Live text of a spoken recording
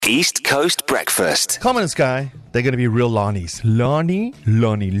East Coast Breakfast. Common and Sky, they're going to be real Lonnies. Lonnie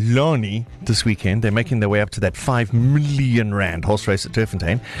this weekend. They're making their way up to that 5 million rand horse race at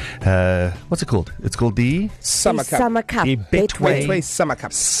Turffontein. What's it called? It's called the Summer Cup. Summer Cup. The Betway Summer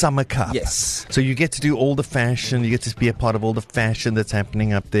Cup. Summer Cup. Yes. So you get to do all the fashion. You get to be a part of all the fashion that's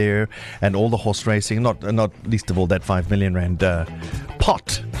happening up there, and all the horse racing. Not least of all that 5 million rand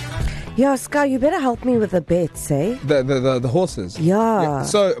pot. Yeah, Sky, you better help me with the bets, eh? The horses. Yeah.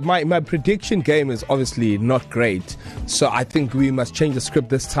 So my prediction game is obviously not great. So I think we must change the script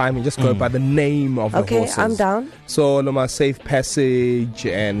this time and just go by the name of the horses. Okay, I'm down. So Loma Safe Passage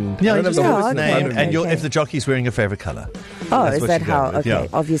and Just the horse's name, okay, and okay. if the jockey's wearing a favorite color. Oh, That's is what that you go how? with, Okay, yeah.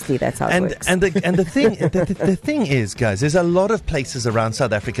 obviously that's how it works. And the thing the thing is, guys, there's a lot of places around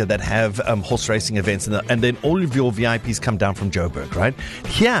South Africa that have horse racing events, and then all of your VIPs come down from Joburg, right?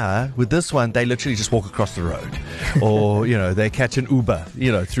 Here with this one, they literally just walk across the road, or they catch an Uber,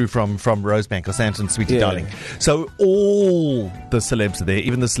 through from Rosebank or Sandton, Sweetie Darling. So all the celebs are there,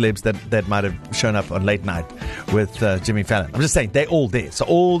 even the celebs that might have shown up on late night with Jimmy Fallon. I'm just saying they're all there. So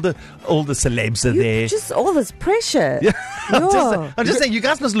all the celebs are there. Just all this pressure. Yeah. Yeah. I'm just saying, you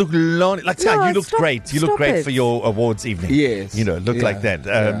guys must look lonely. Like, Sky, you looked great. You look great it. for your awards evening. Yes. Look like that.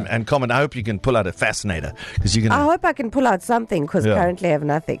 And Common, I hope you can pull out a fascinator, because you're I gonna. hope I can pull out something, because currently I have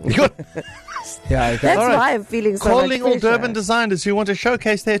nothing. That's All right. why I'm feeling so Calling much all pressure. Durban designers who want to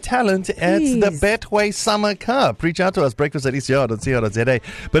showcase their talent at Please. the Betway Summer Cup. Reach out to us, breakfast@ecr.co.za.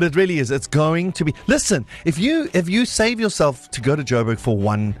 But it really is. It's going to be. Listen, if you save yourself to go to Joburg for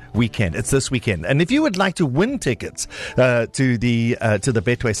one weekend, it's this weekend. And if you would like to win tickets to the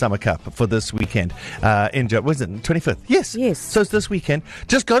Betway Summer Cup for this weekend in Joburg, was it 25th? Yes. So it's this weekend.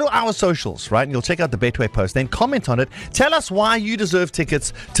 Just go to our socials, right? And you'll check out the Betway post. Then comment on it. Tell us why you deserve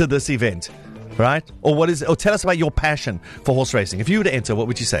tickets to this event. Right? Or tell us about your passion for horse racing. If you were to enter, what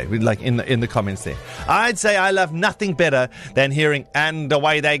would you say? Like in the comments there. I'd say I love nothing better than hearing "and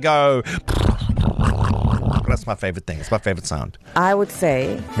away they go." That's my favorite thing. It's my favorite sound. I would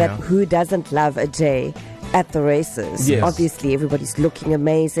say that who doesn't love a J at the races? Yes. Obviously, everybody's looking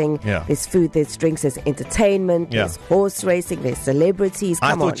amazing. Yeah. There's food, there's drinks, there's entertainment, there's horse racing, there's celebrities.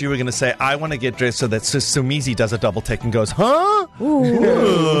 I Come on. thought you were going to say, I want to get dressed so that Sumizi does a double take and goes, huh? Ooh,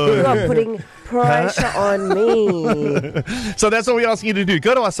 you are putting pressure on me. So that's what we're asking you to do.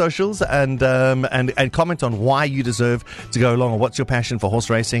 Go to our socials and comment on why you deserve to go along, or what's your passion for horse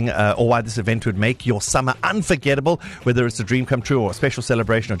racing, or why this event would make your summer unforgettable, whether it's a dream come true or a special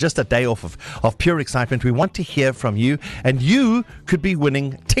celebration or just a day off of pure excitement. We want to hear from you, and you could be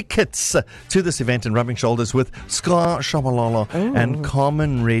winning tickets to this event and rubbing shoulders with Scar Shabalala and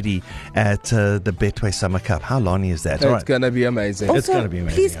Carmen Reddy at the Betway Summer Cup. How lonely is that? It's going to be amazing. Also, It's going to be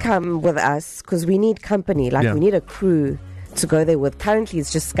amazing. please come with us, because we need company. Like, we need a crew to go there with. Currently,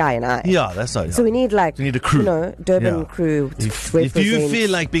 it's just Sky and I. Yeah, that's not. So we need a crew. Durban crew to If represent. you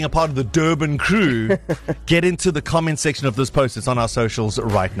feel like being a part of the Durban crew, get into the comment section of this post. It's on our socials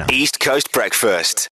right now. East Coast Breakfast.